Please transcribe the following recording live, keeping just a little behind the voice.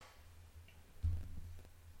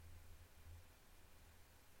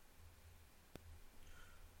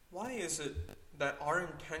is it that our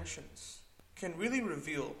intentions can really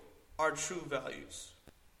reveal our true values?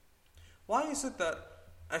 Why is it that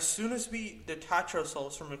as soon as we detach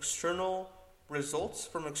ourselves from external results,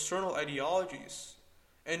 from external ideologies,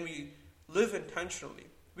 and we live intentionally,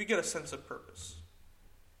 we get a sense of purpose?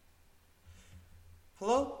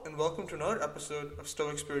 Hello, and welcome to another episode of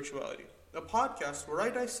Stoic Spirituality, a podcast where I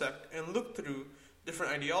dissect and look through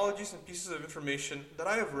different ideologies and pieces of information that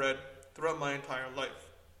I have read throughout my entire life.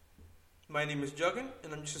 My name is Juggin,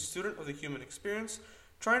 and I'm just a student of the human experience,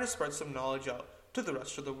 trying to spread some knowledge out to the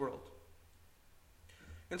rest of the world.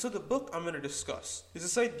 And so the book I'm going to discuss is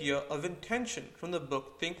this idea of intention from the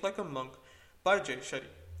book Think Like a Monk by Jay Shetty.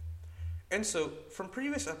 And so, from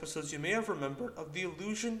previous episodes, you may have remembered of the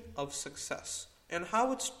illusion of success and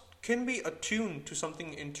how it can be attuned to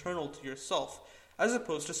something internal to yourself as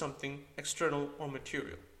opposed to something external or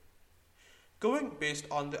material. Going based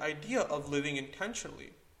on the idea of living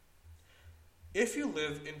intentionally, if you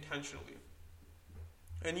live intentionally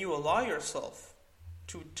and you allow yourself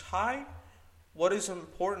to tie what is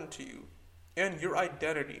important to you and your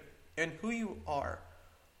identity and who you are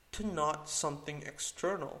to not something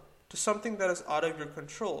external, to something that is out of your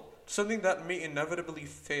control, to something that may inevitably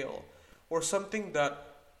fail, or something that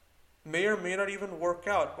may or may not even work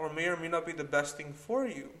out, or may not be the best thing for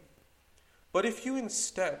you. But if you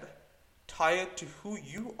instead tie it to who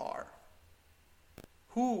you are,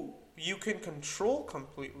 who you can control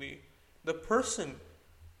completely, the person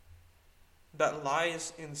that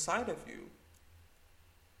lies inside of you,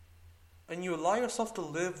 and you allow yourself to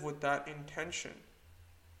live with that intention,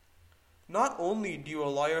 not only do you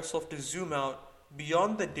allow yourself to zoom out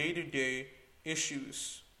beyond the day-to-day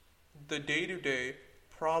issues, the day-to-day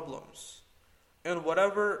problems, and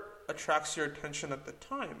whatever attracts your attention at the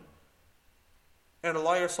time, and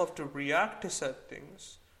allow yourself to react to said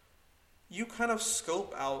things, you kind of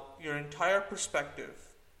scope out your entire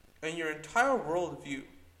perspective and your entire worldview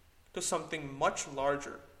to something much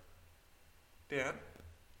larger than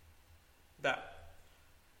that.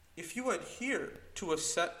 If you adhere to a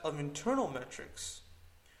set of internal metrics,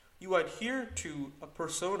 you adhere to a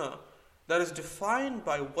persona that is defined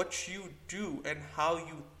by what you do and how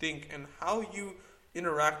you think and how you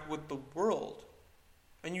interact with the world,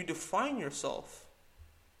 and you define yourself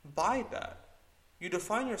by that. You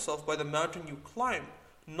define yourself by the mountain you climb,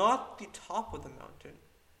 not the top of the mountain.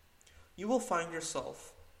 You will find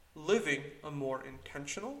yourself living a more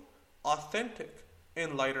intentional, authentic,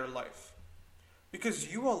 and lighter life,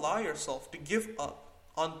 because you allow yourself to give up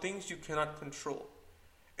on things you cannot control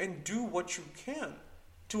and do what you can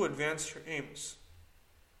to advance your aims,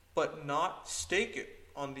 but not stake it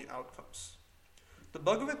on the outcomes. The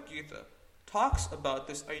Bhagavad Gita talks about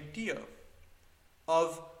this idea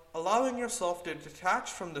of allowing yourself to detach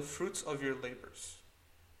from the fruits of your labors.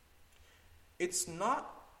 It's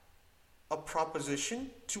not a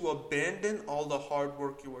proposition to abandon all the hard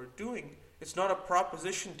work you are doing. It's not a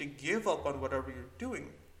proposition to give up on whatever you're doing,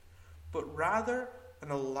 but rather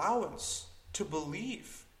an allowance to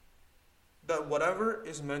believe that whatever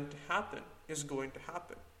is meant to happen is going to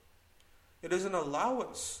happen. It is an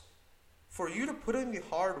allowance for you to put in the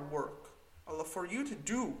hard work, for you to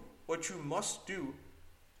do what you must do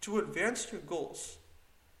to advance your goals,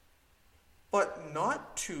 but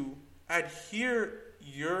not to adhere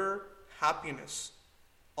your happiness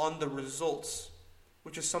on the results,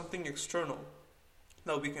 which is something external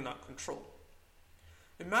that we cannot control.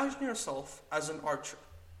 Imagine yourself as an archer.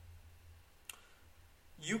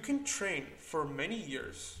 You can train for many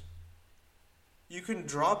years. You can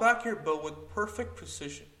draw back your bow with perfect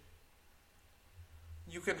precision.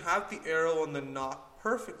 You can have the arrow on the knot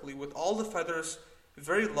perfectly with all the feathers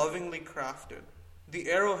very lovingly crafted. The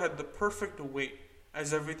arrow had the perfect weight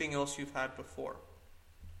as everything else you've had before.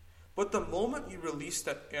 But the moment you release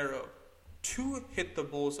that arrow to hit the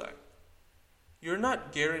bullseye, you're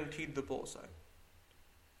not guaranteed the bullseye.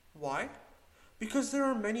 Why? Because there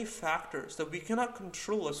are many factors that we cannot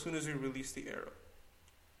control as soon as we release the arrow.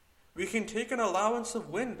 We can take an allowance of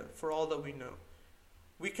wind for all that we know.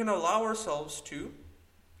 We can allow ourselves to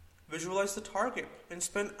visualize the target and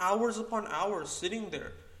spend hours upon hours sitting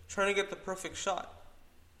there trying to get the perfect shot.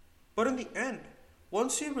 But in the end,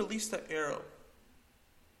 once you release the arrow,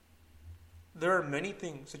 there are many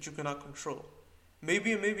things that you cannot control.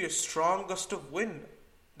 Maybe a strong gust of wind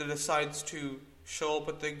that decides to show up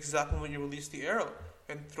at the exact moment you release the arrow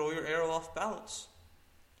and throw your arrow off balance.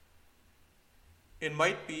 It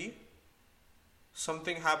might be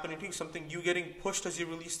something happening to you, something you getting pushed as you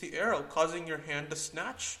release the arrow, causing your hand to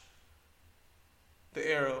snatch the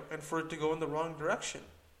arrow and for it to go in the wrong direction.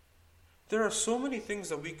 There are so many things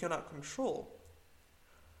that we cannot control.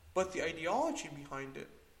 But the ideology behind it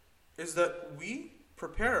is that we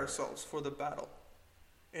prepare ourselves for the battle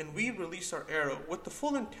and we release our arrow with the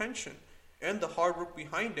full intention and the hard work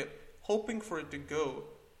behind it, hoping for it to go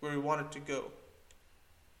where we want it to go,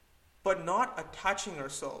 but not attaching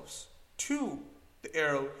ourselves to the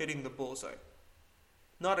arrow hitting the bullseye,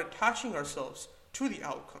 not attaching ourselves to the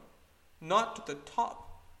outcome, not to the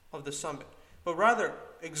top of the summit, but rather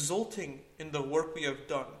exulting in the work we have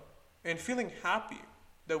done and feeling happy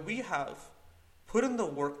that we have put in the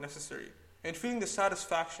work necessary and feeling the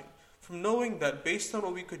satisfaction from knowing that based on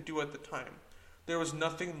what we could do at the time, there was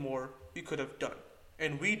nothing more we could have done.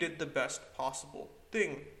 And we did the best possible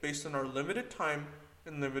thing based on our limited time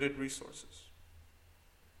and limited resources.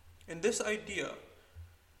 And this idea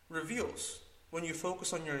reveals when you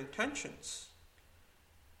focus on your intentions,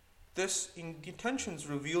 intentions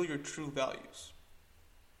reveal your true values.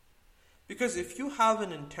 Because if you have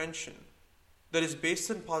an intention that is based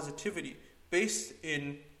in positivity, based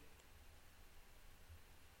in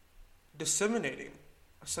disseminating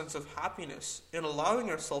a sense of happiness and allowing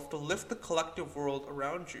yourself to lift the collective world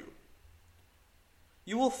around you,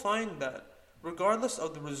 you will find that regardless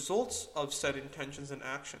of the results of said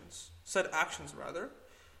actions,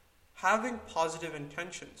 having positive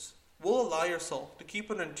intentions will allow yourself to keep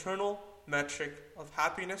an internal metric of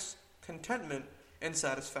happiness, contentment, and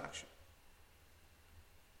satisfaction.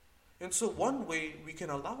 And so one way we can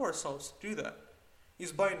allow ourselves to do that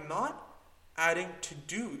is by not adding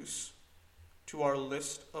to-dos to our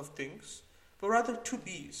list of things, but rather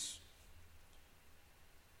to-bes.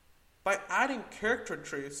 By adding character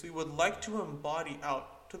traits we would like to embody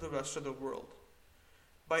out to the rest of the world.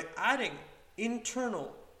 By adding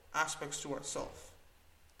internal aspects to ourselves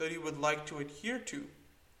that we would like to adhere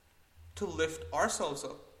to lift ourselves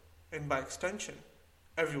up, and by extension,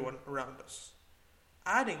 everyone around us.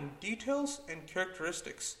 Adding details and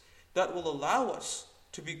characteristics that will allow us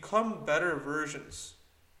to become better versions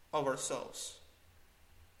of ourselves.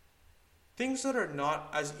 Things that are not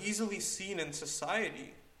as easily seen in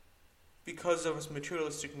society because of its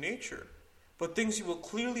materialistic nature, but things you will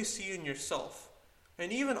clearly see in yourself,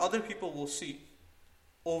 and even other people will see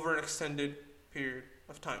over an extended period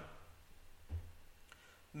of time.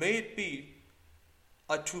 May it be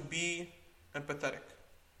to be empathetic.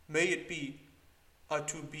 May it be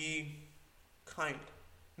to be kind.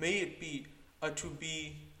 May it be to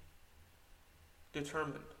be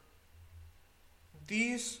determined.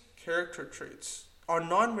 These character traits are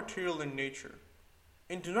non-material in nature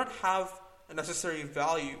and do not have a necessary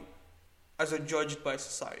value as judged by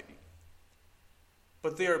society.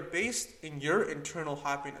 But they are based in your internal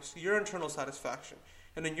happiness, your internal satisfaction,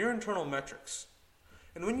 and in your internal metrics.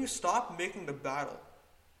 And when you stop making the battle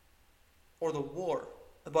or the war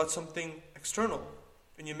about something external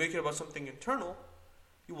and you make it about something internal,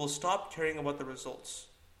 you will stop caring about the results.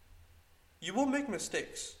 You will make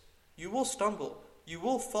mistakes. You will stumble. You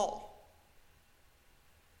will fall.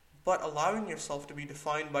 But allowing yourself to be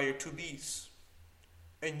defined by your to-bes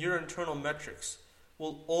and your internal metrics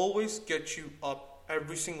will always get you up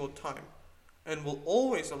every single time and will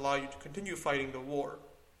always allow you to continue fighting the war,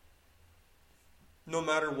 no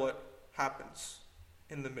matter what happens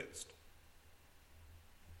in the midst.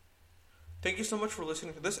 Thank you so much for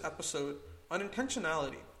listening to this episode on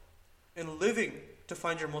intentionality and living to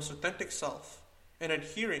find your most authentic self and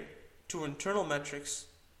adhering to internal metrics,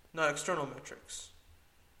 not external metrics.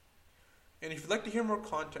 And if you'd like to hear more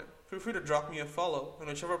content, feel free to drop me a follow on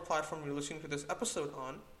whichever platform you're listening to this episode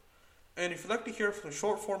on. And if you'd like to hear some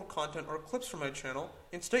short form content or clips from my channel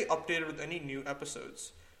and stay updated with any new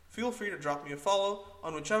episodes, feel free to drop me a follow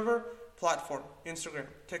on whichever platform: Instagram,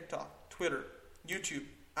 TikTok, Twitter, YouTube,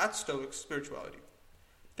 @Stoic Spirituality.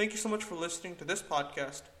 Thank you so much for listening to this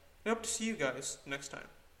podcast, and I hope to see you guys next time.